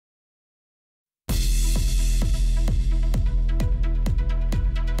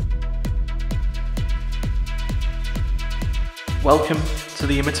Welcome to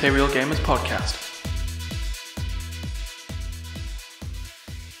the Immaterial Gamers Podcast.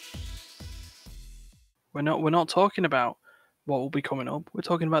 We're not talking about what will be coming up. We're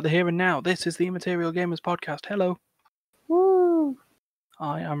talking about the here and now. This is the Immaterial Gamers Podcast. Hello. Woo!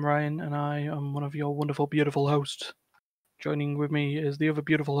 I am Ryan, and I am one of your wonderful, beautiful hosts. Joining with me is the other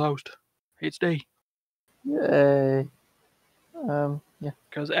beautiful host. It's D. Yay! Yeah.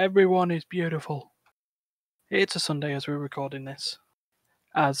 Because everyone is beautiful. It's a Sunday as we're recording this,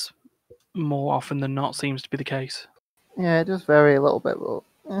 as more often than not seems to be the case. Yeah, it does vary a little bit,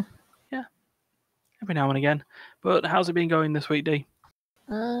 but Yeah, every now and again. But how's it been going this week, D?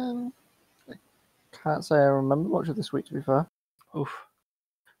 I can't say I remember much of this week, to be fair. Oof.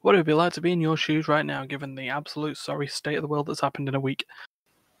 What it would be like to be in your shoes right now, given the absolute sorry state of the world that's happened in a week?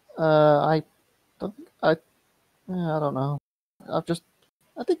 I don't know. I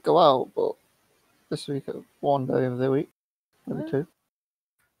did go out, but this week, one day of the week, maybe two.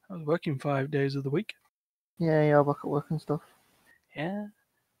 I was working 5 days of the week. Yeah, back at work and stuff. Yeah,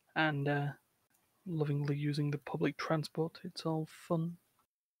 and lovingly using the public transport. It's all fun.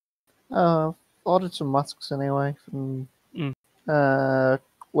 I've ordered some masks anyway from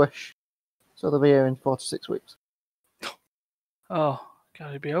Wish, so they'll be here in 4 to 6 weeks. Oh, God,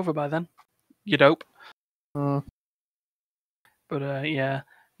 it'd be over by then. You dope. Mm. But yeah,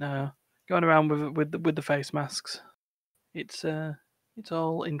 no, going around with the face masks, it's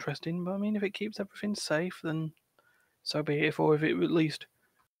all interesting. But I mean, if it keeps everything safe, then so be it. Or if it at least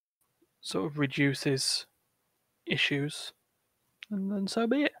sort of reduces issues, and then so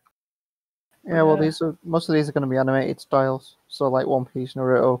be it. Yeah, well, most of these are going to be animated styles, so like One Piece,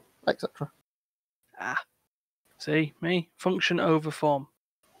 Naruto, etc. See, me function over form.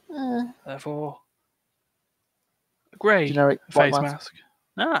 Eh. Therefore, grey Generic face black mask.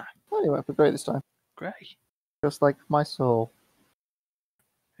 Oh, you went for grey this time. Grey. Just like my soul.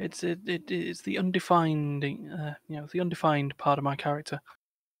 It's the undefined, the undefined part of my character.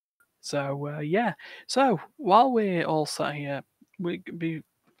 So yeah. So while we're all sat here,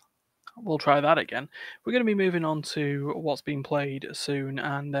 we'll try that again. We're going to be moving on to what's being played soon,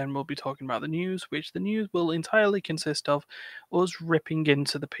 and then we'll be talking about the news, which the news will entirely consist of us ripping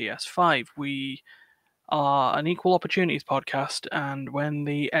into the PS5. We are an equal opportunities podcast, and when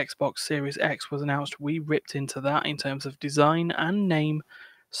the Xbox Series X was announced, we ripped into that in terms of design and name.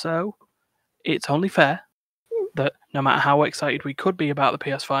 So it's only fair that no matter how excited we could be about the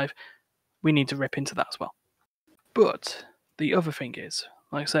PS5, we need to rip into that as well. But the other thing is,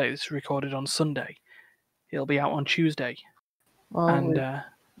 like I say, this is recorded on Sunday. It'll be out on Tuesday. Well, and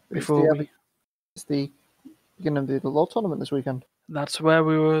it's the beginning of the LoL tournament this weekend. That's where I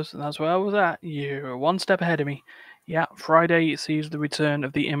was at. You're one step ahead of me. Yeah, Friday sees the return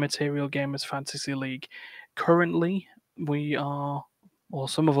of the Immaterial Gamers Fantasy League. Currently, we are, or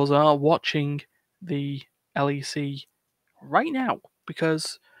some of us are, watching the LEC right now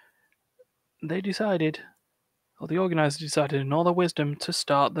because they decided, or the organisers decided in all their wisdom, to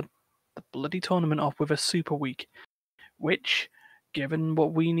start the bloody tournament off with a Super Week, which, given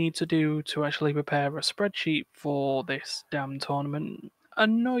what we need to do to actually prepare a spreadsheet for this damn tournament,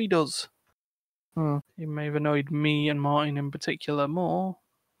 annoyed us. It may have annoyed me and Martin in particular more,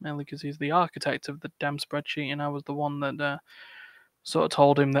 mainly because he's the architect of the damn spreadsheet, and I was the one that sort of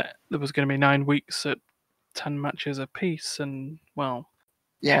told him that there was going to be 9 weeks at 10 matches apiece, and well...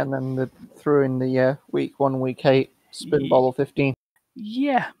 Yeah, and then they threw in the week 1, week 8, spin ball of 15.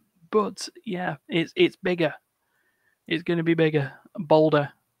 Yeah, but yeah, it's bigger. It's going to be bigger,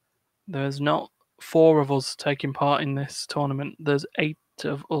 bolder. There's not 4 of us taking part in this tournament. There's 8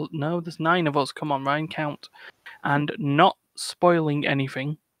 of us. No, there's 9 of us. Come on, Ryan, count. And not spoiling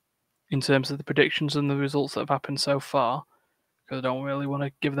anything in terms of the predictions and the results that have happened so far, because I don't really want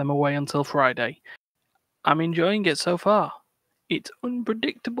to give them away until Friday. I'm enjoying it so far. It's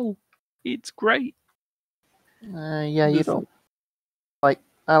unpredictable. It's great. Yeah, you don't like.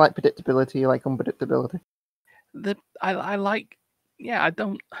 I like predictability. You like unpredictability. I like. Yeah, I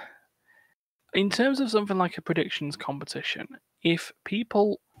don't. In terms of something like a predictions competition, if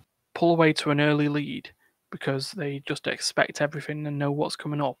people pull away to an early lead because they just expect everything and know what's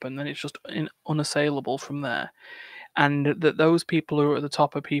coming up, and then it's just unassailable from there, and that those people who are at the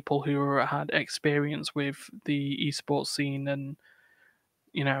top are people who had experience with the esports scene and,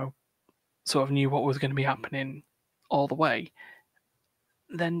 sort of knew what was going to be happening all the way,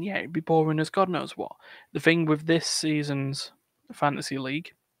 then yeah, it'd be boring as God knows what. The thing with this season's Fantasy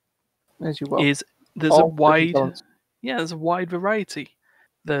League is there's a wide variety.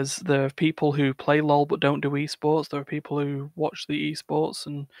 There are people who play LoL but don't do esports. There are people who watch the esports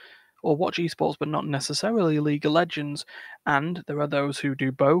and or watch esports but not necessarily League of Legends, and there are those who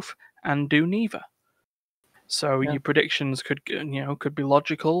do both and do neither. So Yeah. your predictions could be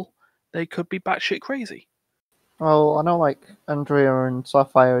logical, they could be batshit crazy. Well, I know like Andrea and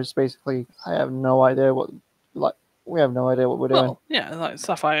Sapphire is basically I have no idea what we have no idea what we're doing. Well, yeah, like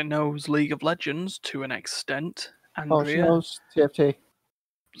Sapphire knows League of Legends to an extent. Oh, she Andrea knows TFT.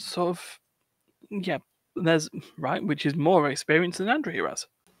 sort of, yeah, there's right, which is more experience than Andrea has.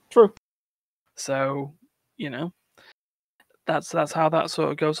 True. So, that's how that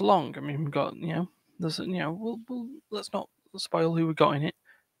sort of goes along. I mean, we've got there's we'll let's not spoil who we got in it.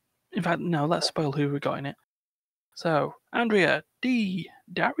 In fact, no, let's spoil who we got in it. So, Andrea,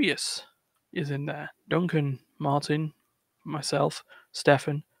 Darius is in there. Duncan, Martin, myself,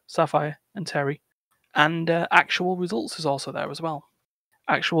 Stefan, Sapphire, and Terry. And Actual Results is also there as well.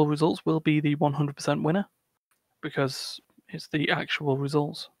 Actual Results will be the 100% winner because it's the actual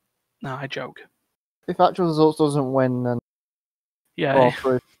results. No, I joke. If actual results doesn't win, then Yeah,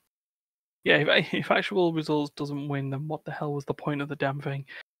 through. yeah. If Actual Results doesn't win, then what the hell was the point of the damn thing?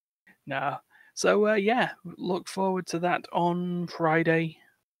 Nah. So yeah, look forward to that on Friday.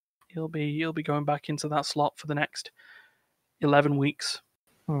 He'll be going back into that slot for the next 11 weeks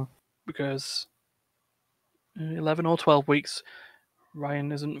because 11 or 12 weeks.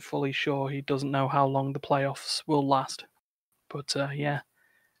 Ryan isn't fully sure. He doesn't know how long the playoffs will last. But yeah,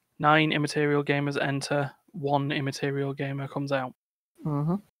 9 immaterial gamers enter, 1 immaterial gamer comes out.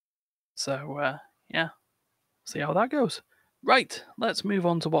 Mm-hmm. So yeah, see how that goes. Right, let's move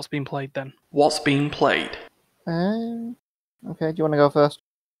on to what's been played then. What's been played? Okay, do you want to go first?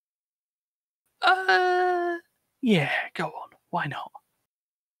 Yeah, go on. Why not?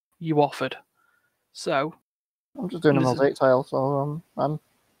 You offered. So, I'm just doing a mosaic tile, so I'm.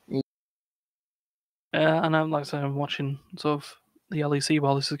 and I'm like I said, I'm watching sort of the LEC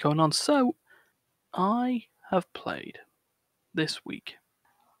while this is going on. So, I have played this week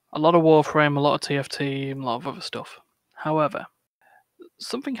a lot of Warframe, a lot of TFT, and a lot of other stuff. However,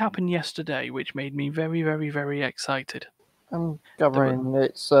 something happened yesterday which made me very, very, very excited. I'm gathering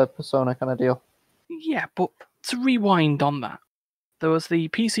it's a Persona kind of deal. Yeah, but to rewind on that, there was the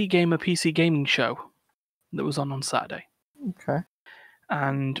PC Gamer PC Gaming Show that was on Saturday. Okay.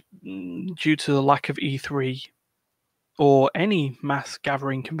 And due to the lack of E3 or any mass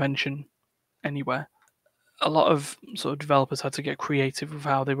gathering convention anywhere, a lot of sort of developers had to get creative with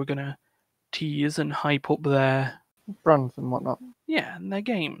how they were going to tease and hype up their brands and whatnot. Yeah, and their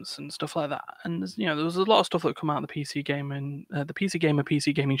games and stuff like that. And there was a lot of stuff that come out of the PC game and the PC Gamer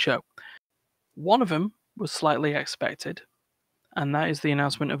PC Gaming Show. One of them was slightly expected, and that is the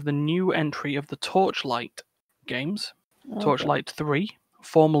announcement of the new entry of the Torchlight games, Torchlight 3,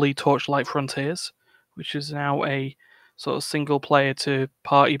 formerly Torchlight Frontiers, which is now a sort of single player to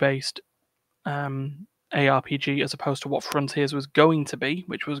party based ARPG as opposed to what Frontiers was going to be,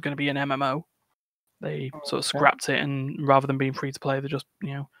 which was going to be an MMO. They sort of scrapped it, and rather than being free to play, they just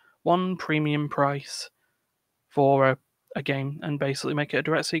one premium price for a game and basically make it a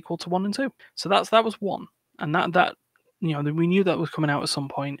direct sequel to 1 and 2. So that was one, and that we knew that was coming out at some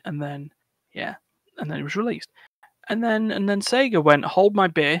point, and then and then it was released, and then Sega went, hold my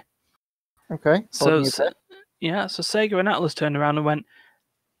beer. Okay. So Sega and Atlas turned around and went,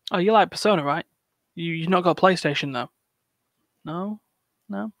 oh, you like Persona, right? You've not got a PlayStation though. No.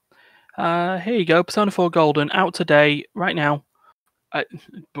 Here you go, Persona 4 Golden, out today, right now.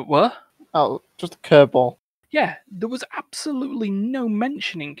 But what? Oh, just a curveball. Yeah, there was absolutely no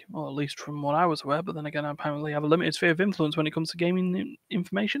mentioning, or at least from what I was aware, but then again, I apparently have a limited sphere of influence when it comes to gaming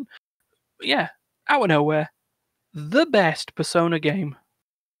information. But yeah, out of nowhere, the best Persona game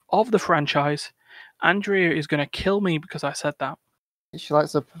of the franchise. Andrea is going to kill me because I said that. She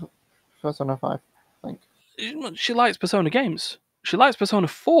likes the Persona 5, I think. She likes Persona games. She likes Persona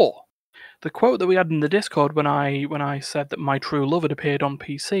 4. The quote that we had in the Discord when I said that My True Love had appeared on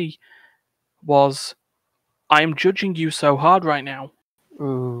PC was, I am judging you so hard right now.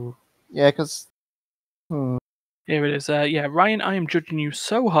 Ooh. Yeah, because... Here it is. Yeah, Ryan, I am judging you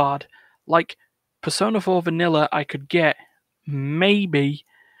so hard. Like, Persona 4 Vanilla I could get, maybe,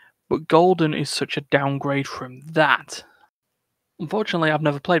 but Golden is such a downgrade from that. Unfortunately, I've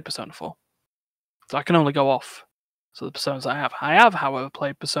never played Persona 4, so I can only go off the Personas I have. I have, however,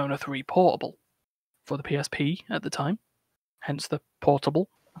 played Persona 3 Portable for the PSP at the time, hence the Portable.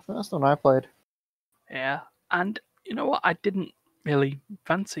 I think that's the one I played. Yeah, and you know what? I didn't really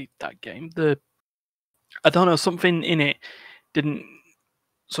fancy that game. I don't know, something in it didn't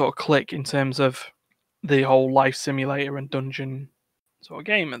sort of click in terms of the whole life simulator and dungeon sort of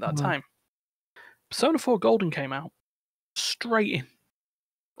game at that time. Persona 4 Golden came out straight in.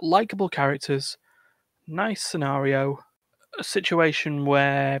 likable characters, nice scenario, a situation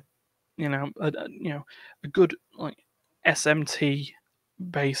where a good like SMT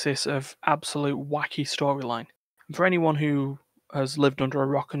basis of absolute wacky storyline. For anyone who has lived under a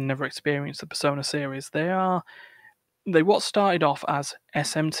rock and never experienced the Persona series, they what started off as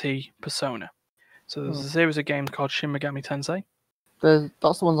SMT Persona. So there's a series of games called Shin Megami Tensei.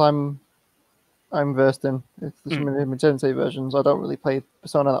 That's the ones I'm versed in. It's the Shin Megami Tensei versions. I don't really play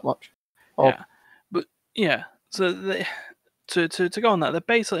Persona that much. Yeah, but yeah. So to go on that, they're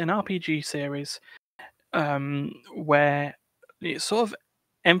basically an RPG series where its sort of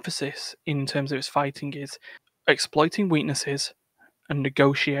emphasis in terms of its fighting is exploiting weaknesses and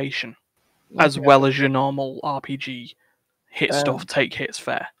negotiation, like as well as your normal RPG hit stuff, take hits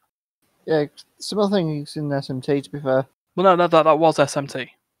fair. Yeah, similar things in SMT. To be fair, Well, no, that was SMT.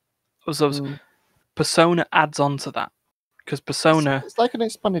 Persona adds on to that because Persona. It's like an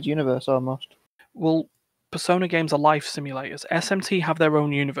expanded universe almost. Well, Persona games are life simulators. SMT have their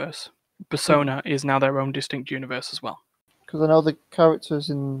own universe. Persona is now their own distinct universe as well. Because I know the characters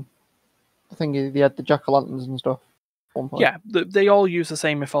in, I think they had the jack-o'-lanterns and stuff. At one point. Yeah, they all use the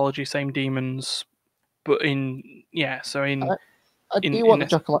same mythology, same demons, but I do want the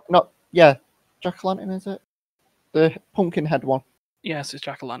jack-o'-lantern. Not jack-o'-lantern is it? The pumpkin head one. Yes, it's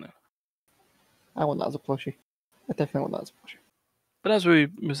jack-o'-lantern. I want that as a plushie. I definitely want that as a plushie. But as we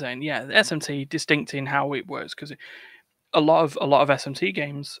were saying, yeah, the SMT distinct in how it works because a lot of SMT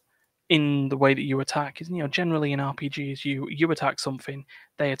games, in the way that you attack, is generally in RPGs you attack something,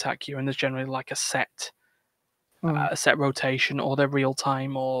 they attack you, and there's generally like a set rotation, or they're real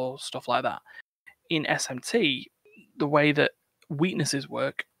time or stuff like that. In SMT, the way that weaknesses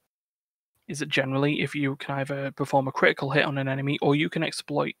work is that generally if you can either perform a critical hit on an enemy or you can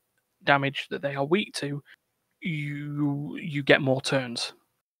exploit damage that they are weak to, you get more turns.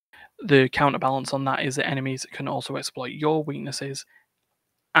 The counterbalance on that is that enemies can also exploit your weaknesses,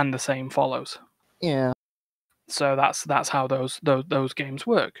 and the same follows. Yeah. So that's how those games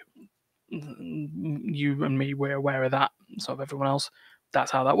work. You and me, we're aware of that. So of everyone else, that's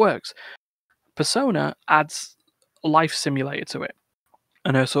how that works. Persona adds a life simulator to it,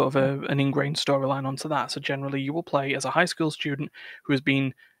 and a sort of an ingrained storyline onto that. So generally, you will play as a high school student who has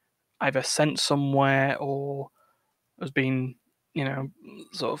been either sent somewhere or has been,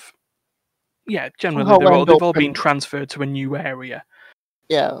 sort of, generally they've all been transferred to a new area.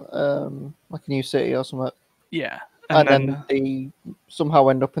 Yeah, like a new city or something. Yeah, and then they somehow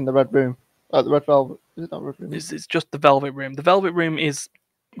end up in the Red Room. The Red Velvet. Is it not Red Room? It's just the Velvet Room. The Velvet Room is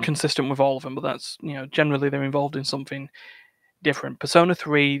consistent with all of them, but that's, generally they're involved in something different. Persona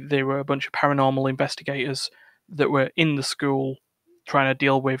 3, they were a bunch of paranormal investigators that were in the school trying to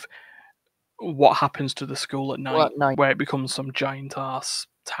deal with what happens to the school at night, where it becomes some giant ass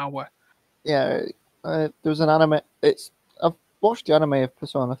tower. Yeah, there was an anime. I've watched the anime of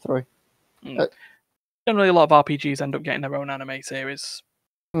Persona 3. Generally, a lot of RPGs end up getting their own anime series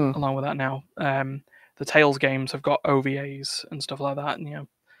along with that now. The Tales games have got OVAs and stuff like that, and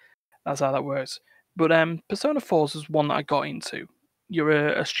that's how that works. But Persona 4 is one that I got into. You're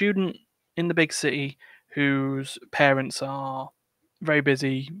a student in the big city whose parents are very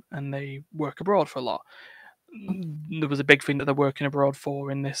busy and they work abroad for a lot. There was a big thing that they're working abroad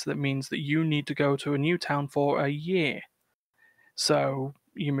for in this that means that you need to go to a new town for a year. So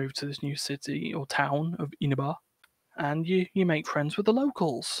you move to this new city or town of Inaba, and you make friends with the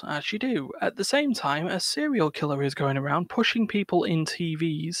locals, as you do. At the same time, a serial killer is going around pushing people in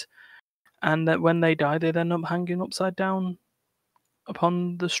TVs, and that when they die, they end up hanging upside down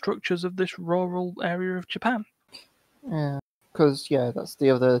upon the structures of this rural area of Japan. Yeah, because that's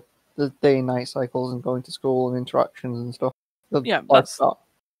the day and night cycles and going to school and interactions and stuff. That's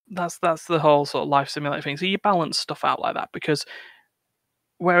the whole sort of life simulator thing. So you balance stuff out like that, because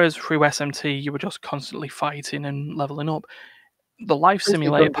whereas through SMT you were just constantly fighting and leveling up, the life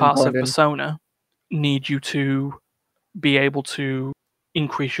simulator parts of Persona need you to be able to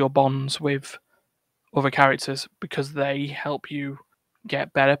increase your bonds with other characters because they help you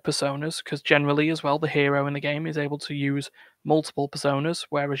get better personas, because generally as well the hero in the game is able to use multiple personas,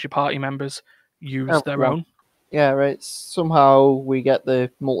 whereas your party members use their own. Yeah, right. Somehow we get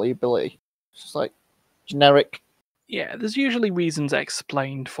the multi-ability. It's just like generic. Yeah, there's usually reasons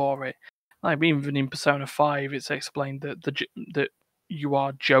explained for it. Like even in Persona 5, it's explained that you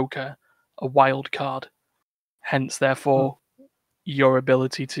are Joker, a wild card. Hence, therefore, your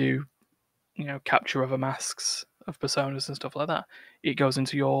ability to, capture other masks of personas and stuff like that. It goes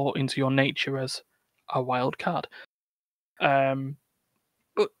into your nature as a wild card.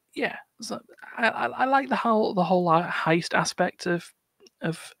 But yeah, so I like the whole heist aspect of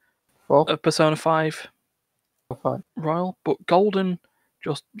of Four, Persona 5 five. Royal, but Golden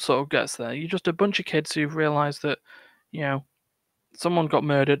just sort of gets there. You're just a bunch of kids who've realised that, someone got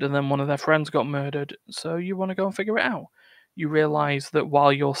murdered and then one of their friends got murdered, so you want to go and figure it out. You realise that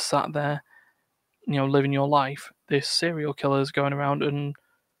while you're sat there, living your life, this serial killer is going around and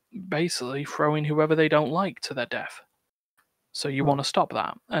basically throwing whoever they don't like to their death. So you want to stop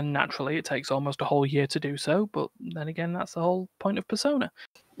that, and naturally it takes almost a whole year to do so, but then again, that's the whole point of Persona.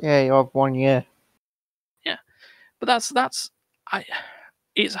 Yeah, you have 1 year. Yeah. But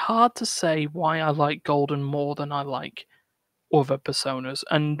it's hard to say why I like Golden more than I like other Personas,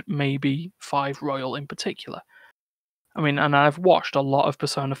 and maybe 5 Royal in particular. I mean, and I've watched a lot of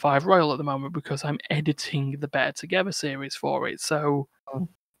Persona 5 Royal at the moment because I'm editing the Better Together series for it, so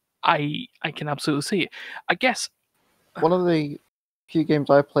I can absolutely see it. I guess One of the few games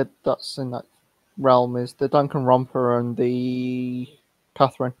I played that's in that realm is the Danganronpa and the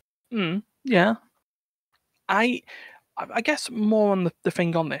Catherine. yeah. I guess more on the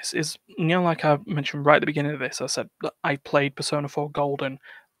thing on this is, like I mentioned right at the beginning of this, I said that I played Persona 4 Golden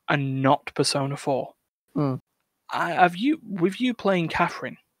and not Persona 4. With you playing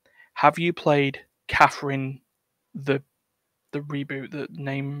Catherine, have you played Catherine, the reboot? The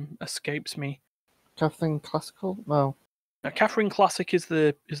name escapes me. Catherine Classical? No, Now, Catherine Classic is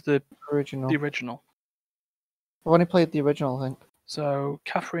the original. the original. I've only played the original, I think. So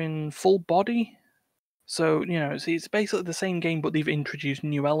Catherine Full Body. So it's basically the same game, but they've introduced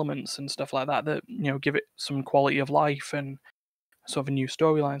new elements and stuff like that give it some quality of life and sort of a new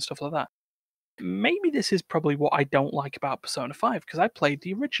storyline, stuff like that. Maybe this is probably what I don't like about Persona 5, because I played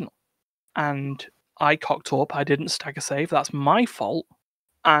the original and I cocked up. I didn't stagger save. That's my fault,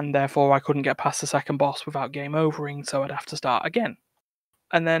 and therefore I couldn't get past the second boss without game overing, so I'd have to start again.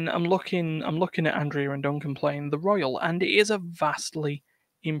 And then I'm looking at Andrea and Duncan playing the Royal, and it is a vastly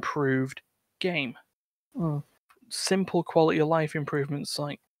improved game. Simple quality of life improvements,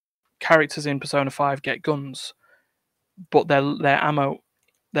 like characters in Persona 5 get guns, but their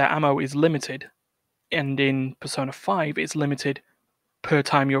ammo is limited, and in Persona 5 it's limited per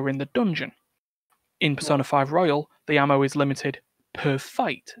time you're in the dungeon. In Persona 5 Royal, the ammo is limited per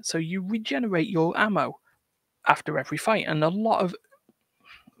fight, so you regenerate your ammo after every fight, and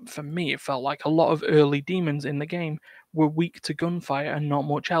for me, it felt like a lot of early demons in the game were weak to gunfire and not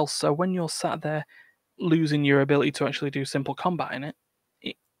much else. So when you're sat there losing your ability to actually do simple combat in it,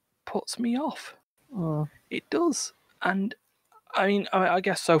 it puts me off. It does. And I mean, I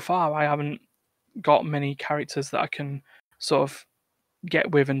guess so far I haven't got many characters that I can sort of get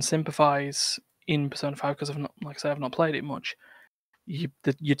with and sympathize in Persona 5, because I've not, like I said, I've not played it much.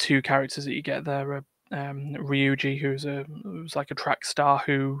 Your two characters that you get there are Ryuji, who's like a track star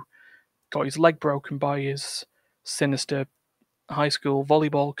who got his leg broken by his sinister high school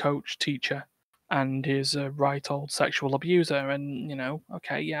volleyball coach teacher, and his right old sexual abuser. And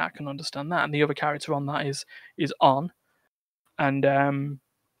okay, yeah, I can understand that. And the other character on that is On, and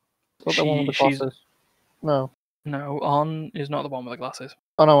Not the one with the glasses. No. No, On is not the one with the glasses.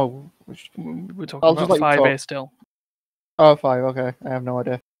 Oh no. We're talking I'll about just let you 5A talk. still. Oh, 5. Okay, I have no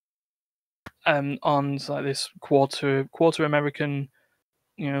idea. On's like this quarter American,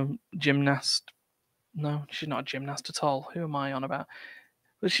 gymnast. No, she's not a gymnast at all. Who am I on about?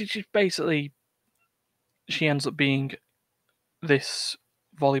 But she's basically, she ends up being this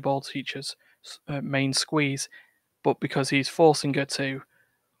volleyball teacher's main squeeze, but because he's forcing her to,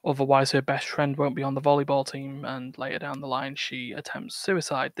 otherwise her best friend won't be on the volleyball team, and later down the line she attempts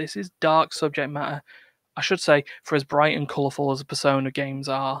suicide. This is dark subject matter. I should say, for as bright and colourful as the Persona games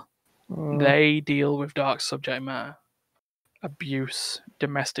are, they deal with dark subject matter. Abuse,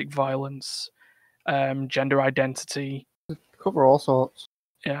 domestic violence, gender identity. Cover all sorts.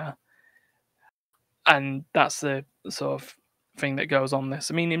 Yeah. And that's the sort of thing that goes on this.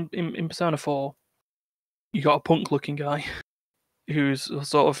 I mean, in Persona 4, you got a punk-looking guy who's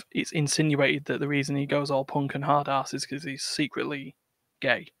sort of, it's insinuated that the reason he goes all punk and hard ass is because he's secretly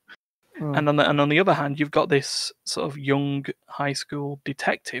gay. And on the other hand, you've got this sort of young high school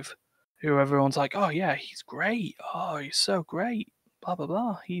detective who everyone's like, oh yeah, he's great. Oh, he's so great. Blah, blah,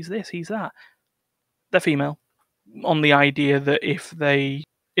 blah. He's this, he's that. They're female. On the idea that if they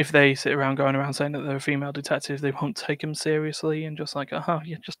sit around going around saying that they're a female detective, they won't take them seriously, and just like, oh,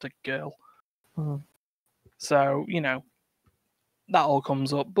 you're just a girl. So, that all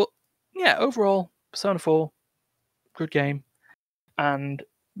comes up. But yeah, overall, Persona 4, good game. And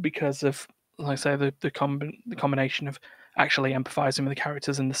because of, like I say, the combination of actually empathizing with the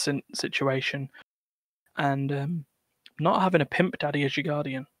characters in the situation, and not having a pimp daddy as your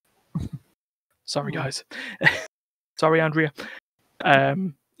guardian. Sorry, guys. Sorry, Andrea.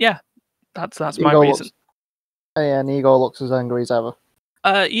 Yeah, that's my Ego reason. looks, and Ego looks as angry as ever.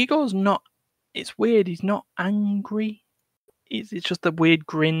 Igor's not. It's weird. He's not angry. It's just a weird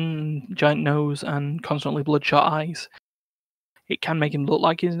grin, giant nose, and constantly bloodshot eyes. It can make him look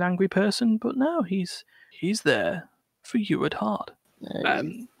like he's an angry person, but no, he's there for you at heart.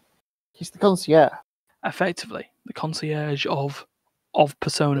 He's the concierge. Effectively, the concierge of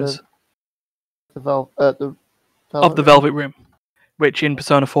personas The of the Velvet Room, which in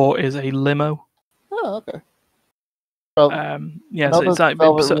Persona 4 is a limo. Oh, okay. Well, yeah, so it's like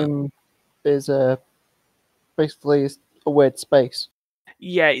Velvet Room is basically a weird space.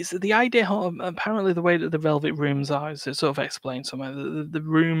 Yeah, it's the idea. Apparently, the way that the Velvet Rooms are is it sort of explained somewhere. The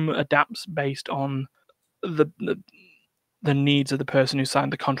room adapts based on the needs of the person who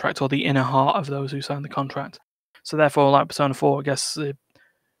signed the contract or the inner heart of those who signed the contract. So therefore, like Persona 4, I guess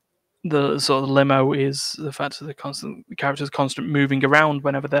the sort of limo is the fact that the characters constant moving around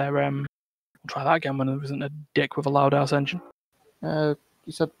whenever they're I'll try that again when there isn't a dick with a loud ass engine. You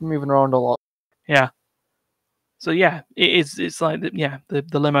said moving around a lot. Yeah. So yeah, it's like the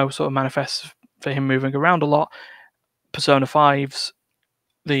limo sort of manifests for him moving around a lot. Persona 5's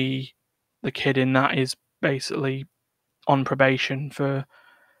the kid in that is basically on probation for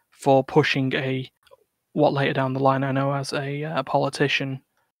pushing what later down the line I know as a politician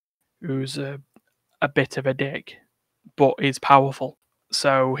who's a bit of a dick, but is powerful.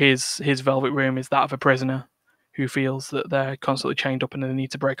 So his Velvet Room is that of a prisoner who feels that they're constantly chained up and they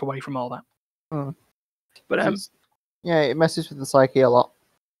need to break away from all that. But it messes with the psyche a lot.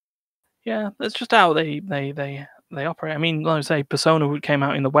 Yeah, that's just how they operate. I mean, like I say, Persona came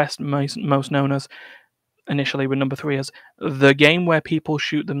out in the West, most known as initially with number 3 as the game where people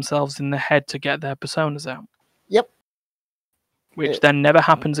shoot themselves in the head to get their personas out. Yep. Which then never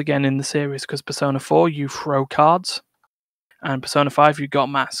happens again in the series because Persona 4 you throw cards, and Persona 5 you got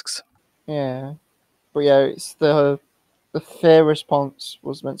masks. Yeah, but yeah, it's the fair response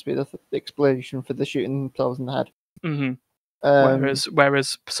was meant to be the explanation for the shooting themselves in the head. Mm-hmm.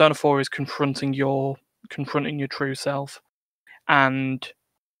 Whereas Persona 4 is confronting your true self, and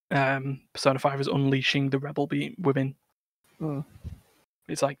Persona 5 is unleashing the rebel within.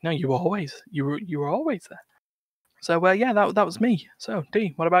 It's like, no, you were always there. So yeah, that was me. So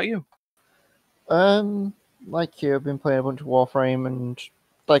D, what about you? Like you, I've been playing a bunch of Warframe, and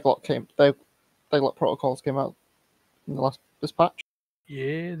Daglot Protocols came out in this patch.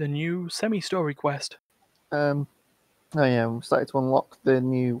 Yeah, the new semi-story quest. Oh yeah, we started to unlock the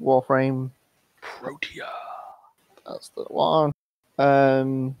new Warframe. Protea. That's the one.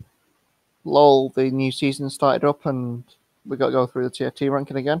 LOL, the new season started up, and we got to go through the TFT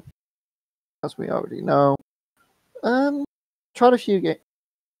ranking again, as we already know. Tried a few games.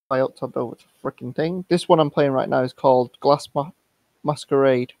 I uptopped over to freaking thing. This one I'm playing right now is called Glass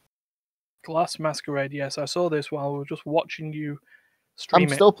Masquerade. Glass Masquerade, yes. I saw this while we were just watching you stream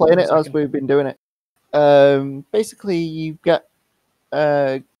it. I'm still playing it as we've been doing it. Basically, you get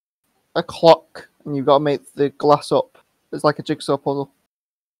a clock, and you've got to make the glass up. It's like a jigsaw puzzle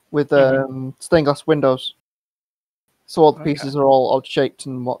with stained glass windows. So all the pieces are all odd-shaped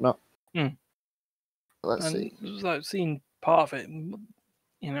and whatnot. Let's see. I've seen part of it.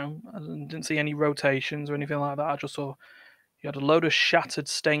 You know, I didn't see any rotations or anything like that. I just saw you had a load of shattered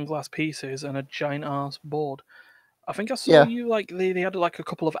stained glass pieces and a giant ass board. I think I saw you like they had like a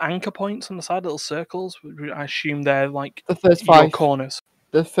couple of anchor points on the side, little circles. I assume they're like the first your corners.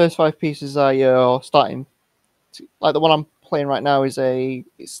 The first 5 pieces are your starting. Like the one I'm playing right now it's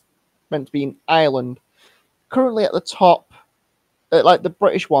meant to be an island. Currently at the top, like the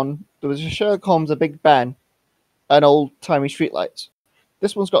British one, there was a Sherlock Holmes, a Big Ben, and old timey streetlights.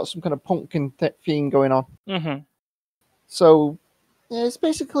 This one's got some kind of pumpkin theme going on. So yeah, it's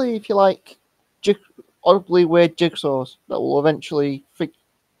basically, if you like, oddly weird jigsaws that will eventually fit.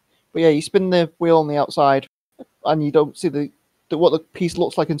 But yeah, you spin the wheel on the outside, and you don't see what the piece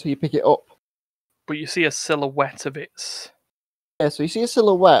looks like until you pick it up. But you see a silhouette of it. Yeah, so you see a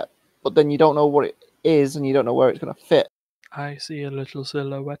silhouette, but then you don't know what it is, and you don't know where it's going to fit. I see a little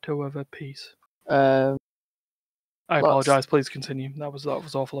silhouette of a piece. I apologise. Please continue. That was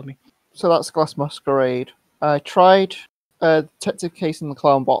awful of me. So that's Glass Masquerade. I tried Detective Case and the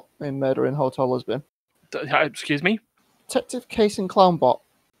Clown Bot in Murder in Hotel Lisbon. Excuse me? Detective Case and Clown Bot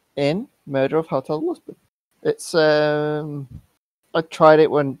in Murder of Hotel Lisbon. It's I tried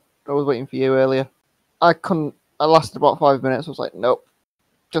it when I was waiting for you earlier. I couldn't. I lasted about 5 minutes. I was like, nope,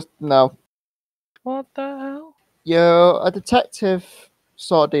 just no. What the hell? You're a detective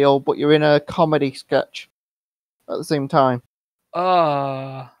sort of deal, but you're in a comedy sketch at the same time.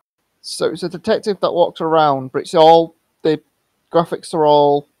 So it's a detective that walks around, but it's all the graphics are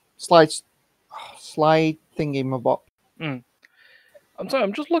all slide thingy my bot. I'm sorry,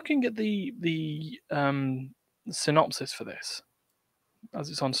 I'm just looking at the synopsis for this, as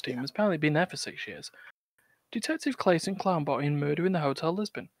it's on Steam. It's apparently been there for 6 years. Detective Clayton Clownbot in Murder in the Hotel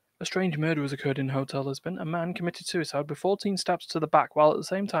Lisbon. A strange murder has occurred in Hotel Lisbon. A man committed suicide with 14 stabs to the back while at the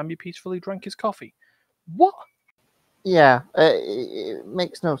same time he peacefully drank his coffee. What? Yeah, it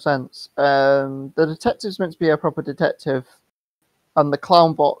makes no sense. The detective's meant to be a proper detective, and the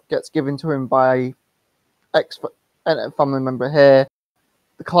clown bot gets given to him by a family member here.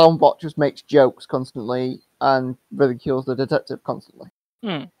 The clown bot just makes jokes constantly and ridicules the detective constantly.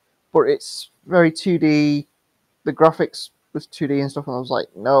 But it's very 2D. The graphics was 2D and stuff, and I was like,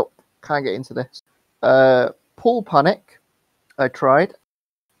 nope, can't get into this. Pool Panic, I tried,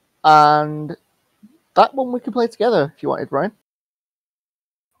 and that one we could play together if you wanted, Ryan.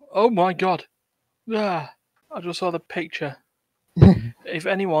 Oh my god. Ah, I just saw the picture. If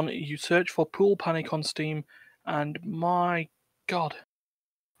anyone, you search for Pool Panic on Steam, and my god,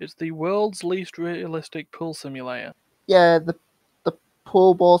 it's the world's least realistic pool simulator. Yeah, the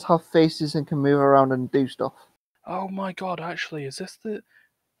pool balls have faces and can move around and do stuff. Oh my god, actually, is this the...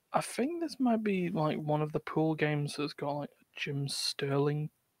 I think this might be like one of the pool games that's got like a Jim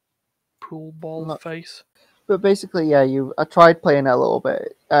Sterling pool ball face. But basically, yeah, I tried playing it a little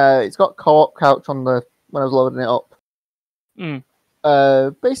bit. It's got co-op couch on when I was loading it up.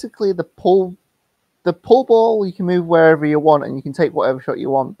 Basically, the pool ball you can move wherever you want and you can take whatever shot you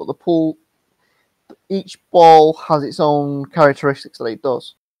want. But each ball has its own characteristics that it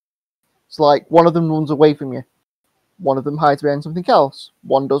does. It's like one of them runs away from you, one of them hides behind something else,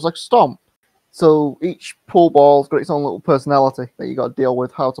 one does like a stomp. So each pool ball's got its own little personality that you got to deal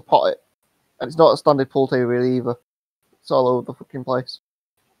with how to pot it. And it's not a standard pool table either. It's all over the fucking place.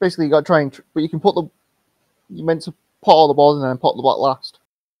 Basically, you got to try but you can you're meant to pot all the balls in and then pot the block last.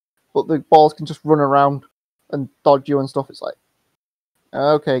 But the balls can just run around and dodge you and stuff. It's like,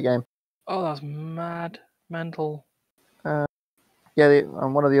 okay, game. Oh, that's mad. Mental. Yeah,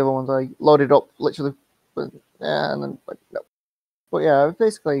 and one of the other ones I loaded up literally, and then like no. But yeah, it's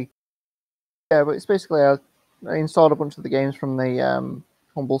basically I installed a bunch of the games from the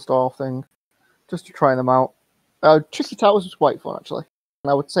Humble Store thing just to try them out. Tricky Towers was quite fun actually,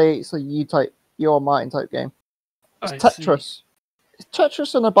 and I would say it's a you or Martin type game. It's Tetris. It's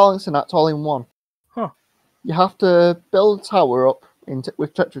Tetris and a balancing act all in one. Huh. You have to build a tower up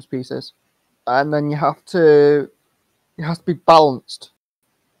with Tetris pieces, and then it has to be balanced,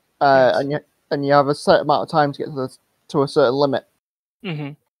 Yes. and you have a set amount of time to get to a certain limit.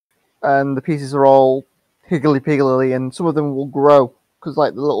 And the pieces are all higgledy-piggledy, and some of them will grow because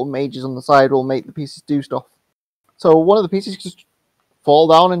like the little mages on the side will make the pieces do stuff. So one of the pieces just fall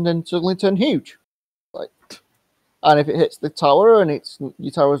down and then suddenly turn huge. And if it hits the tower and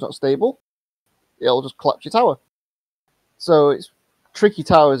your tower is not stable, it'll just collapse your tower. So it's Tricky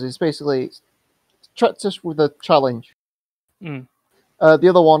Towers is basically Tetris with a challenge. The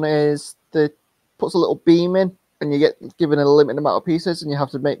other one is puts a little beam in, and you get given a limited amount of pieces, and you have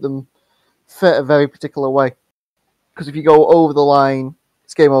to make them fit a very particular way. Because if you go over the line,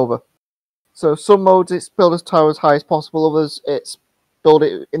 it's game over. So some modes it's build a tower as high as possible. Others it's build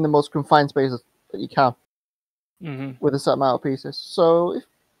it in the most confined spaces that you can with a set amount of pieces. So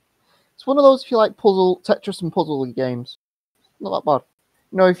it's one of those if you like Tetris and puzzle games. Not that bad.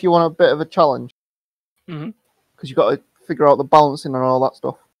 If you want a bit of a challenge, because you've got to figure out the balancing and all that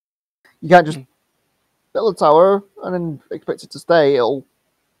stuff. You can't just build a tower and then expect it to stay. It'll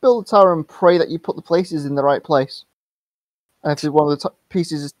build a tower and pray that you put the places in the right place. And if one of the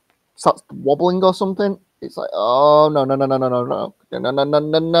pieces starts wobbling or something, it's like, oh no.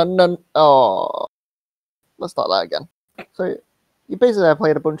 Oh, let's start that again. So you basically have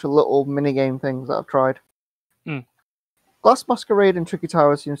played a bunch of little minigame things that I've tried. Glass Masquerade and Tricky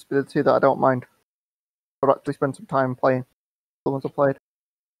Tower seems to be the two that I don't mind. I've actually spent some time playing the ones I've played.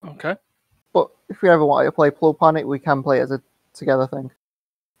 Okay. But if we ever want to play Pool Panic, we can play it as a together thing.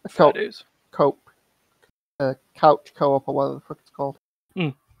 Couch co-op or whatever the fuck it's called.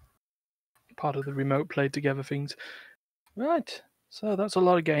 Part of the remote play together things. Right. So that's a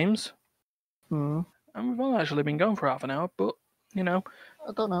lot of games. And we've only actually been going for half an hour, but I don't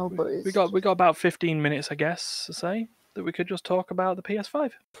know, but we got about 15 minutes, I guess, to say that we could just talk about the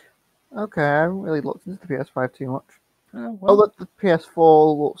PS5. Okay, I haven't really looked into the PS5 too much. Well, the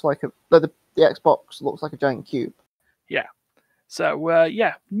PS4 looks like the Xbox looks like a giant cube. Yeah. So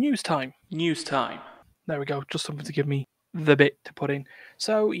news time. There we go. Just something to give me the bit to put in.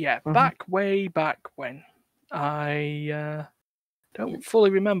 So way back when. I don't fully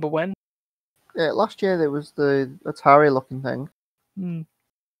remember when. Yeah, last year there was the Atari looking thing. Hmm.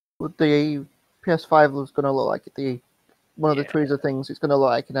 The PS5 was going to look like one of the Yeah. trees of things. It's going to look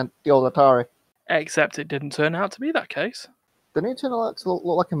like the old Atari. Except it didn't turn out to be that case. The new turn out to look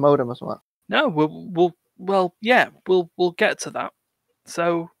like a modem or something. No, we'll get to that.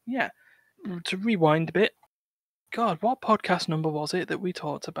 So yeah, to rewind a bit. God, what podcast number was it that we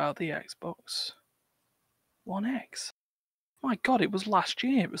talked about the Xbox One X? My God, it was last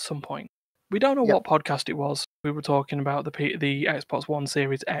year at some point. We don't know Yep. what podcast it was. We were talking about the Xbox One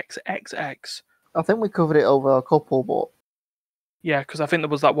Series X XX. I think we covered it over a couple, but Yeah, because I think there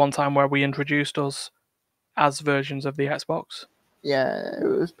was that one time where we introduced us as versions of the Xbox. yeah, it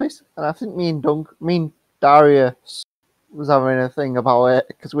was basically. And I think me and Darius was having a thing about it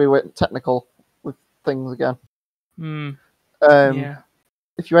because we went technical with things again. Hmm. Um, Yeah.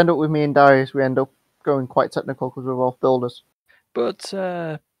 If you end up with me and Darius, we end up going quite technical because we're both builders. But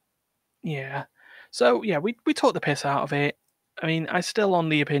yeah. So yeah, we took the piss out of it. I mean, I still on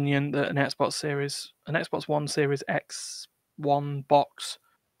the opinion that an Xbox One Series X1 box,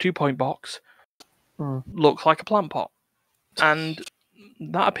 2-point box, looks like a plant pot, and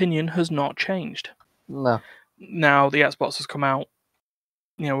that opinion has not changed. No. Now the Xbox has come out,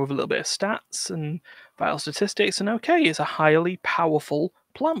 with a little bit of stats and vital statistics, and okay, it's a highly powerful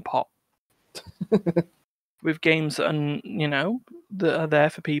plant pot with games that are there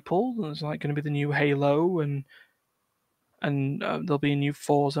for people. There's like going to be the new Halo and there'll be a new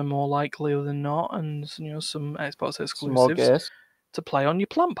Forza more likely than not, and some Xbox Some more exclusives gears. to play on your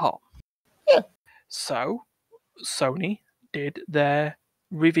plant pot. Yeah. So Sony did their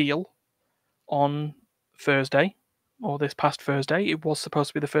reveal on Thursday, or this past Thursday. It was supposed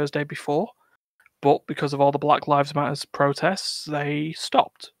to be the Thursday before, but because of all the Black Lives Matter protests, they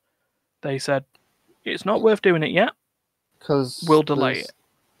stopped. They said it's not worth doing it yet. Because We'll delay it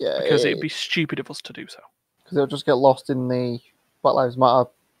because it'd yeah, be stupid of us to do so. because it'll just get lost in the Black Lives Matter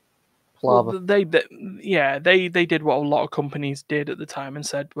Well, palaver. they did what a lot of companies did at the time and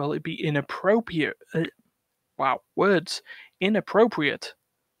said, well, it'd be inappropriate. Wow, words, inappropriate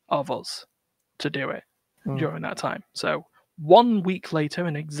of us to do it during that time. So 1 week later,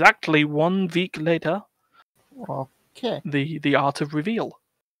 and exactly 1 week later, Okay. the Art of Reveal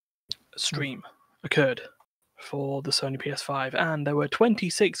stream occurred for the Sony PS5, and there were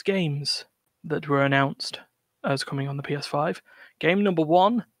 26 games that were announced as coming on the PS5. Game number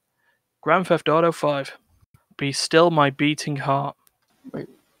 1, Grand Theft Auto 5. Be still my beating heart. Wait.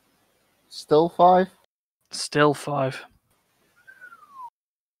 Still 5? Still 5.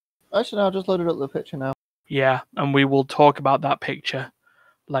 Actually, no, I just loaded up the picture now. Yeah, and we will talk about that picture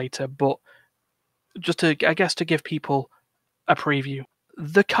later, but just to give people a preview.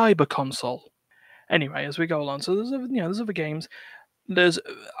 The Kaiba console. Anyway, as we go along, so there's other games. There's,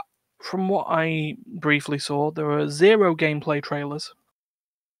 from what I briefly saw, there are 0 gameplay trailers.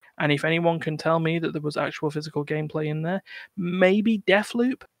 And if anyone can tell me that there was actual physical gameplay in there, maybe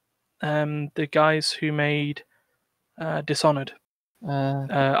Deathloop, the guys who made Dishonored,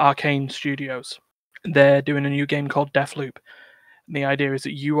 Arcane Studios, they're doing a new game called Deathloop. And the idea is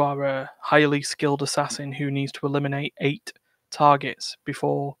that you are a highly skilled assassin who needs to eliminate 8 targets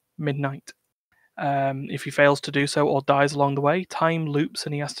before midnight. If he fails to do so or dies along the way, time loops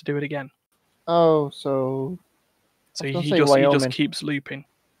and he has to do it again. Oh, so So I was gonna he say just Wyoming. keeps looping.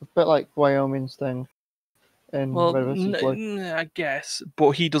 A bit like Wyoming's thing in Well, Red vs. Blue. I guess,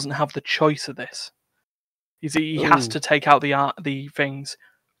 but he doesn't have the choice of this. He has Ooh. to take out the things,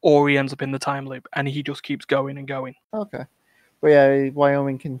 or he ends up in the time loop, and he just keeps going and going. Okay. But yeah,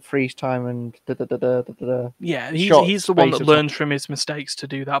 Wyoming can freeze time and da. Yeah, Short he's the one space that of time. learns from his mistakes to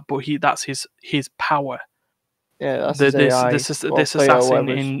do that, but that's his power. Yeah, that's his AI. This assassin this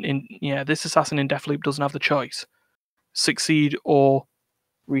assassin in Deathloop doesn't have the choice. Succeed or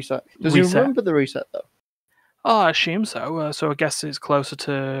reset. Does reset. he remember the reset though? Oh, I assume so. So I guess it's closer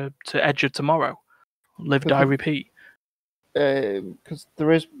to Edge of Tomorrow. Live, die, repeat. Because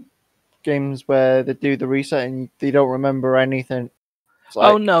there is games where they do the reset and they don't remember anything.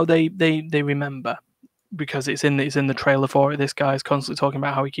 Oh no, they remember because it's in the trailer for it. This guy's constantly talking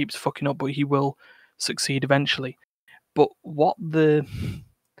about how he keeps fucking up, but he will succeed eventually. But what the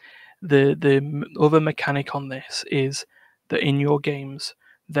other mechanic on this is that in your games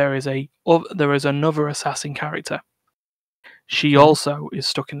there is another assassin character. She also is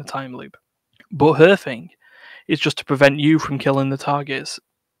stuck in the time loop, but her thing is just to prevent you from killing the targets.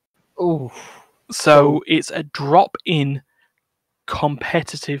 Ooh. So it's a drop-in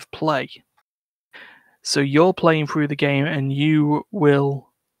competitive play. So you're playing through the game and you will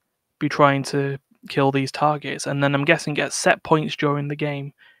be trying to kill these targets, and then I'm guessing get set points during the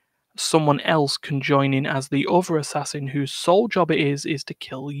game someone else can join in as the other assassin whose sole job it is to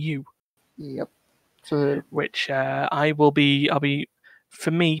kill you. Yep. So Which I'll be,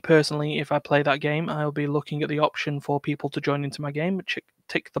 for me personally, if I play that game, I'll be looking at the option for people to join into my game,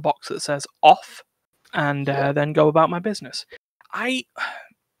 tick the box that says off, and then go about my business.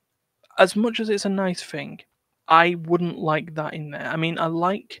 As much as it's a nice thing, I wouldn't like that in there. I mean, I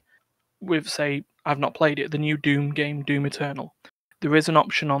like, with, say, I've not played it, the new Doom game, Doom Eternal. There is an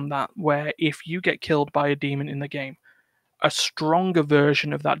option on that where if you get killed by a demon in the game, a stronger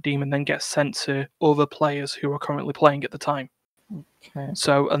version of that demon then gets sent to other players who are currently playing at the time. okay.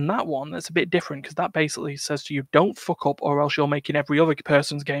 So, and that one, that's a bit different because that basically says to you, don't fuck up or else you're making every other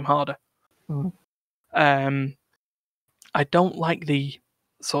person's game harder. Mm. I don't like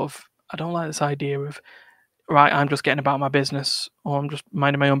I don't like this idea of, right, I'm just getting about my business, or I'm just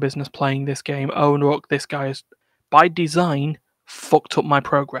minding my own business playing this game. Oh, look, this guy has, by design, fucked up my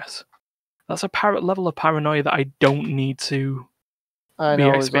progress. That's a level of paranoia that I don't need to be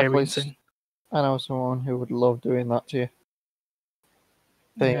experiencing. I know someone who would love doing that to you.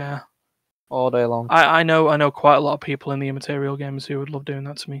 Yeah. All day long. I know quite a lot of people in the Immaterial games who would love doing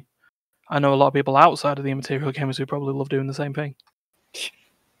that to me. I know a lot of people outside of the Immaterial games who probably love doing the same thing.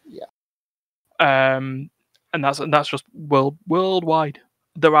 Yeah. And that's just worldwide.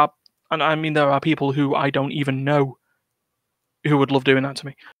 There are people who I don't even know who would love doing that to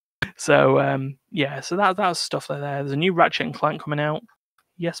me. So so that's stuff there. There's a new Ratchet and Clank coming out.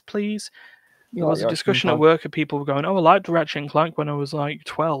 Yes, please. There was a discussion at work of people going, "Oh, I liked Ratchet and Clank when I was like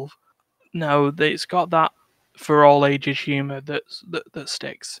 12." No, it's got that for all ages humor that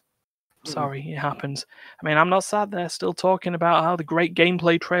sticks. Sorry, it happens. I mean, I'm not sad they're still talking about how the great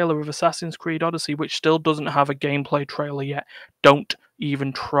gameplay trailer of Assassin's Creed Odyssey, which still doesn't have a gameplay trailer yet. Don't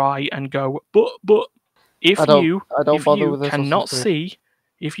even try and go. But if you cannot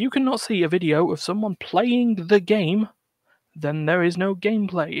see a video of someone playing the game, then there is no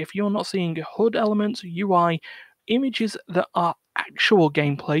gameplay. If you're not seeing HUD elements, UI, images that are actual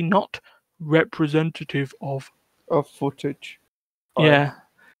gameplay, not representative of footage. Yeah.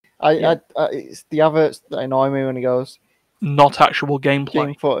 It's the adverts that annoy me when he goes, not actual gameplay.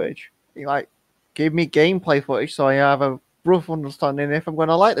 Game footage. You like, give me gameplay footage so I have a rough understanding if I'm going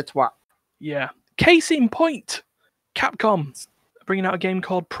to like the twat. Yeah. Case in point, Capcom bringing out a game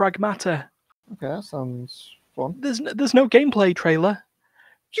called Pragmata. Okay, that sounds fun. There's no gameplay trailer.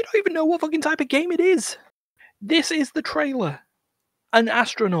 You don't even know what fucking type of game it is. This is the trailer. An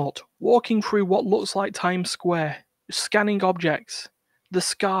astronaut walking through what looks like Times Square, scanning objects. The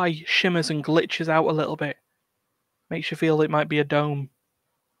sky shimmers and glitches out a little bit. Makes you feel it might be a dome.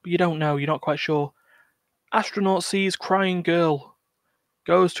 But you don't know, you're not quite sure. Astronaut sees crying girl.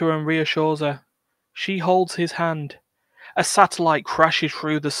 Goes to her and reassures her. She holds his hand. A satellite crashes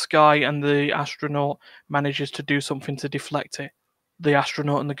through the sky and the astronaut manages to do something to deflect it. The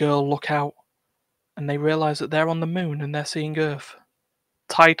astronaut and the girl look out and they realise that they're on the moon and they're seeing Earth.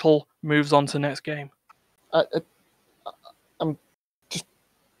 Title moves on to next game. I'm just...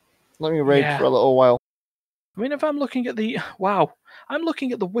 Let me rage for a little while. I mean, if I'm looking at the... Wow. I'm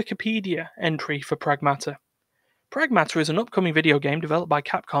looking at the Wikipedia entry for Pragmata. Pragmata is an upcoming video game developed by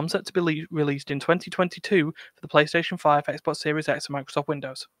Capcom set to be released in 2022 for the PlayStation 5, Xbox Series X, and Microsoft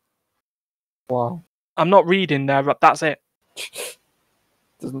Windows. Wow. I'm not reading there, but that's it.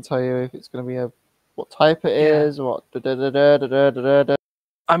 Doesn't tell you if it's going to be what type it is, what...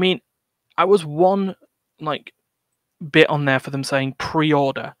 I mean, I was one, bit on there for them saying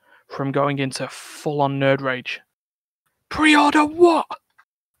pre-order from going into full-on nerd rage. Pre-order what?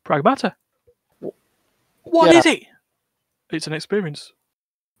 Pragmata. What is it? It's an experience.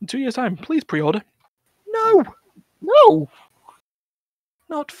 In 2 years' time, please pre-order. No!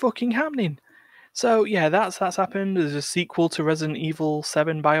 Not fucking happening. So, yeah, that's happened. There's a sequel to Resident Evil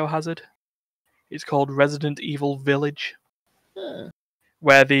 7 Biohazard. It's called Resident Evil Village.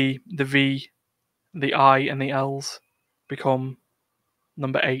 Where the V, the I, and the L's become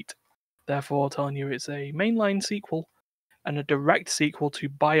number 8. Therefore, telling you it's a mainline sequel and a direct sequel to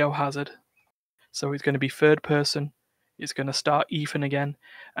Biohazard. So it's going to be third person. It's going to start Ethan again,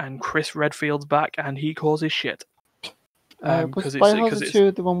 and Chris Redfield's back, and he causes shit. Was Biohazard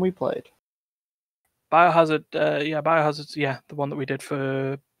 2 the one we played? Biohazard, Biohazard's the one that we did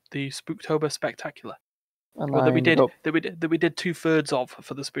for the Spooktober Spectacular. That we did 2/3 of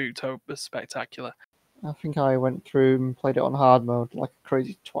for the Spooktober Spectacular. I think I went through and played it on hard mode like a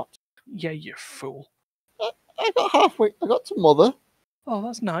crazy twat. Yeah, you fool. I got halfway. I got to Mother. Oh,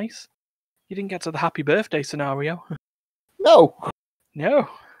 that's nice. You didn't get to the happy birthday scenario. No.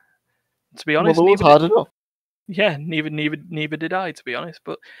 To be honest, Mother was hard enough. Yeah, neither did I, to be honest.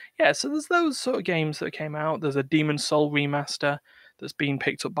 But yeah, so there's those sort of games that came out. There's a Demon Soul remaster that's been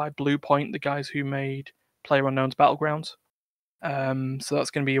picked up by Blue Point, the guys who made PlayerUnknown's Battlegrounds. So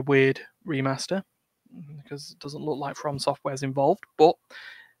that's going to be a weird remaster because it doesn't look like From Software's involved. But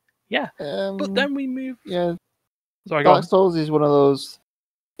yeah, but then we move. Yeah, Sorry, go Dark on. Souls is one of those.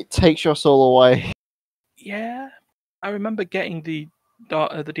 It takes your soul away. Yeah, I remember getting the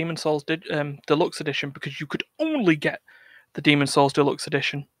Demon Souls Deluxe Edition because you could only get the Demon Souls Deluxe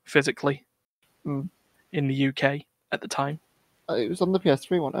Edition physically Mm. in the UK at the time. It was on the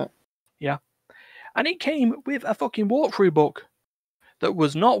PS3, wasn't it? Yeah, and it came with a fucking walkthrough book that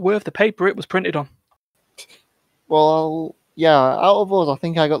was not worth the paper it was printed on. Well, yeah. Out of us, I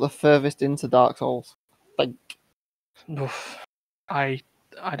think I got the furthest into Dark Souls. Like, Oof. I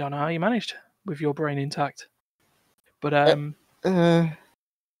don't know how you managed with your brain intact, but I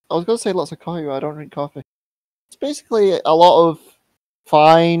was going to say lots of coffee, but I don't drink coffee. It's basically a lot of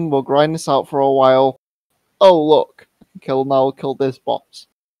fine. We'll grind this out for a while. Oh look, I can kill this boss.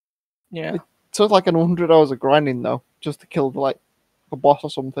 yeah, It took like 100 hours of grinding though, just to kill like a boss or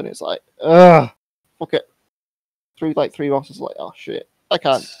something. It's like, ugh, fuck it. Three bosses, like, oh shit, I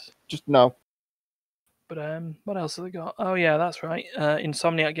can't. Just no. But what else have they got? Oh yeah, that's right.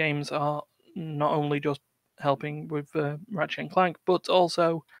 Insomniac Games are not only just helping with Ratchet and Clank, but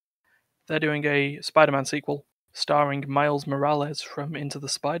also they're doing a Spider-Man sequel starring Miles Morales from Into the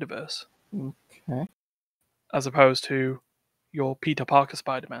Spider-Verse, Okay. as opposed to your Peter Parker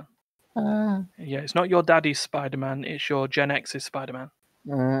Spider-Man. Yeah, it's not your daddy's Spider-Man, it's your Gen X's Spider-Man.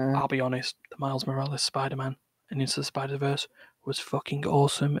 I'll be honest, the Miles Morales Spider-Man and Into the Spider-Verse was fucking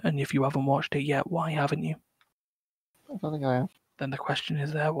awesome, and if you haven't watched it yet, why haven't you? I don't think I have. Then the question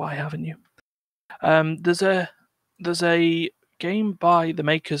is there, why haven't you? There's a game by the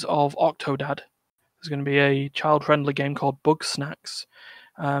makers of Octodad. There's going to be a child-friendly game called Bug Snacks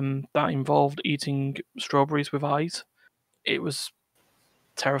that involved eating strawberries with eyes. It was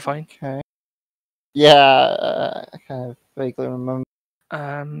terrifying. Okay. Yeah, I kind of vaguely remember.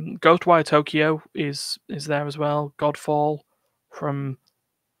 Ghostwire Tokyo is there as well. Godfall from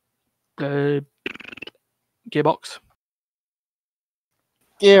the Gearbox.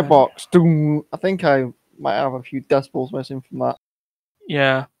 Gearbox. Doom. I think I might have a few decibels missing from that.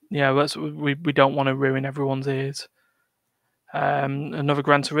 Yeah. We don't want to ruin everyone's ears. Another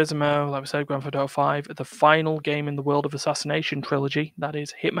Gran Turismo, like we said, Grand Theft Auto 5. The final game in the World of Assassination trilogy, that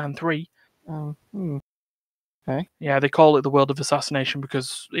is Hitman 3. Okay. Yeah, they call it the World of Assassination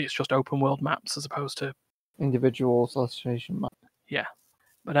because it's just open world maps as opposed to Individual assassination map. yeah.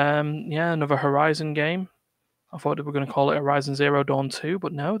 But yeah, another Horizon game. I thought they were going to call it Horizon Zero Dawn 2,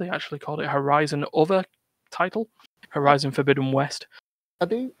 but no, they actually called it Horizon Other title, Horizon Forbidden West.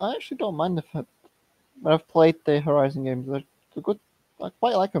 I actually don't mind the fact when I've played the Horizon games. They're good. I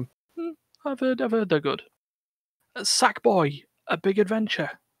quite like them. I've heard they're good. Sackboy, A Big Adventure.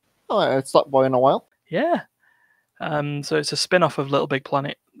 Oh, it's that boy in a while. Yeah. So it's a spin-off of Little Big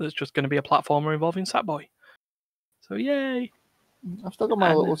Planet that's just going to be a platformer involving Sackboy. So yay! I've still got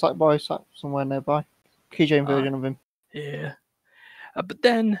my little sack boy sat somewhere nearby. Keychain version of him. Yeah. But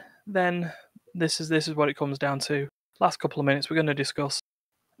then this is what it comes down to. Last couple of minutes, we're going to discuss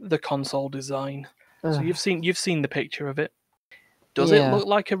the console design. So you've seen the picture of it. Does it look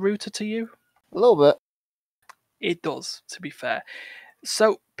like a router to you? A little bit. It does, to be fair.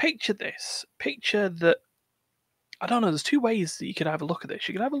 So picture this. Picture that. I don't know. There's two ways that you could have a look at this.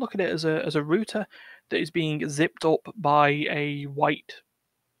 You could have a look at it as a router that is being zipped up by a white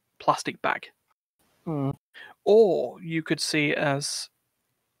plastic bag, or you could see it as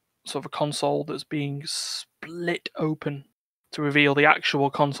sort of a console that's being split open to reveal the actual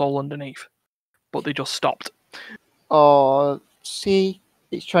console underneath, but they just stopped. Oh, see,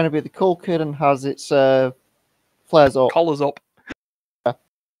 it's trying to be the cool kid and has its flares up. Collars up.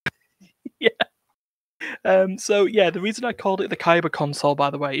 Yeah. So yeah, the reason I called it the Kaiba console, by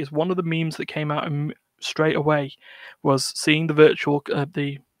the way, is one of the memes that came out straight away was seeing the virtual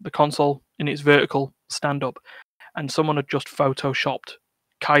the console in its vertical stand up, and someone had just photoshopped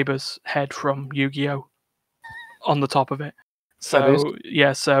Kaiba's head from Yu-Gi-Oh on the top of it. So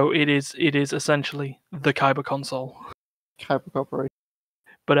yeah, so it is essentially the Kaiba console. Kaiba Corporation.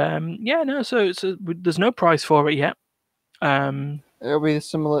 But yeah, no, so there's no price for it yet. It'll be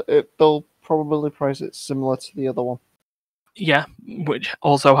similar. They'll probably price it similar to the other one. Yeah, which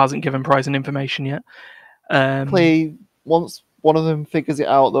also hasn't given pricing information yet. Once one of them figures it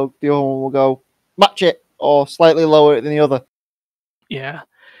out, though, the other one will go match it or slightly lower it than the other. Yeah,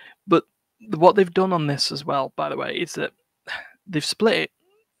 but what they've done on this as well, by the way, is that they've split it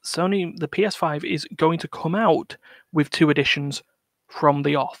Sony, the PS5 is going to come out with 2 editions from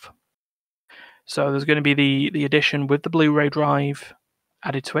the off. So there's going to be the edition with the Blu-ray drive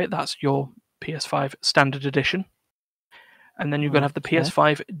added to it. That's your PS5 standard edition. And then you're going to have the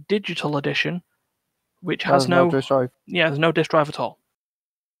PS5 digital edition, which has no disc drive. Yeah, there's no disc drive at all.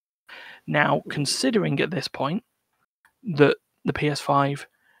 Now, considering at this point that the PS5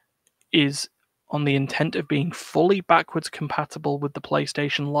 is on the intent of being fully backwards compatible with the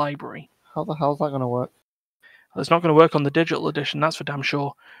PlayStation library. How the hell is that going to work? It's not going to work on the digital edition, that's for damn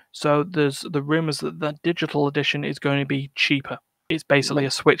sure. So there's the rumours that the digital edition is going to be cheaper. It's basically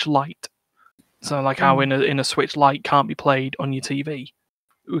a Switch Lite. So like how in a Switch Lite can't be played on your TV,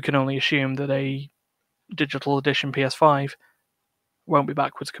 we can only assume that a digital edition PS5 won't be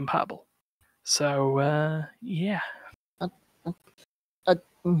backwards compatible. So, yeah.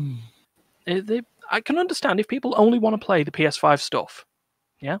 I can understand if people only want to play the PS5 stuff,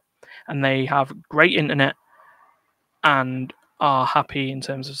 yeah, and they have great internet and are happy in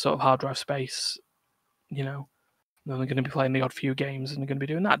terms of sort of hard drive space, you know, then they're going to be playing the odd few games and they're going to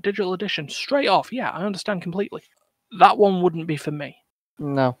be doing that. Digital edition, straight off, yeah, I understand completely. That one wouldn't be for me.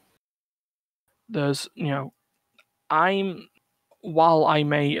 No. There's, while I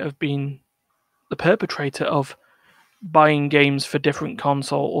may have been the perpetrator of buying games for different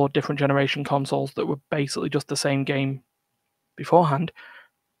console or different generation consoles that were basically just the same game beforehand.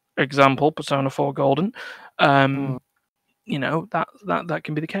 Example, Persona 4 Golden. That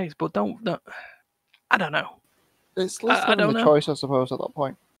can be the case, but don't I don't know. It's less of the choice, I suppose, at that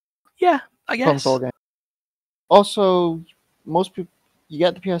point. Yeah, I guess. Console game. Also, most people, you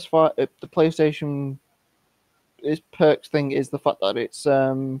get the PS5, the PlayStation. Its perks thing is the fact that it's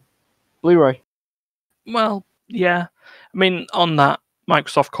Blu-ray. Well, yeah. I mean, on that,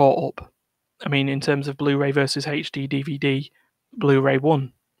 Microsoft caught up. I mean, in terms of Blu-ray versus HD DVD, Blu-ray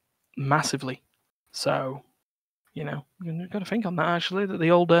won massively. So, you've got to think on that, actually, that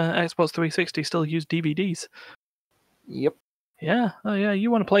the older Xbox 360 still used DVDs. Yep. Yeah. Oh, yeah. You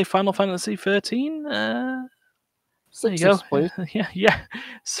want to play Final Fantasy 13? There you go. Please. Yeah.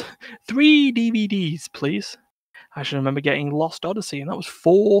 3 DVDs, please. I should remember getting Lost Odyssey, and that was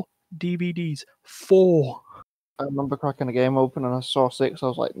 4 DVDs. 4. I remember cracking a game open and I saw 6. I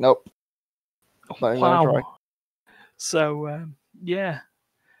was like, nope. Wow. So, yeah.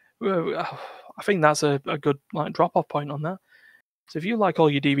 I think that's a good drop-off point on that. So if you like all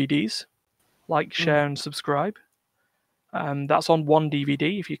your DVDs, like, share, and subscribe. That's on one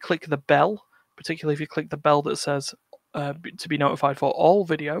DVD. If you click the bell, particularly if you click the bell that says to be notified for all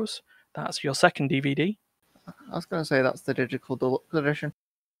videos, that's your second DVD. I was going to say that's the digital deluxe edition.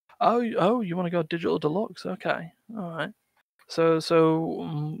 Oh, you want to go digital deluxe? Okay, all right. So,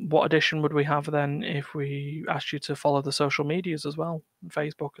 what edition would we have then if we asked you to follow the social medias as well,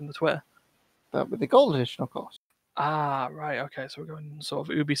 Facebook and the Twitter? That would be the gold edition, of course. Ah, right. Okay, so we're going sort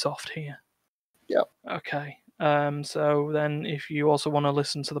of Ubisoft here. Yep. Okay. So then, if you also want to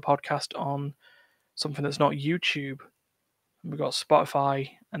listen to the podcast on something that's not YouTube, we've got Spotify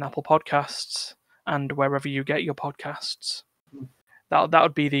and Apple Podcasts, and wherever you get your podcasts. That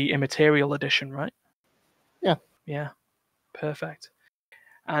would be the Immaterial edition, right? Yeah. Yeah. Perfect.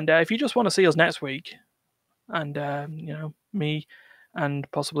 And if you just want to see us next week, and me,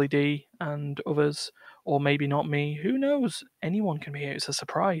 and possibly D and others, or maybe not me, who knows? Anyone can be here. It's a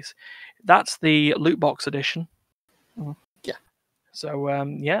surprise. That's the loot box edition. Yeah. So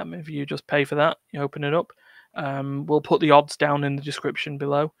if you just pay for that, you open it up. We'll put the odds down in the description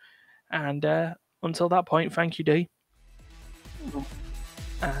below. And until that point, thank you, D.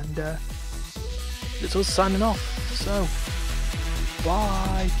 And it's us signing off. So,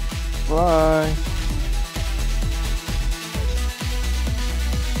 bye. Bye.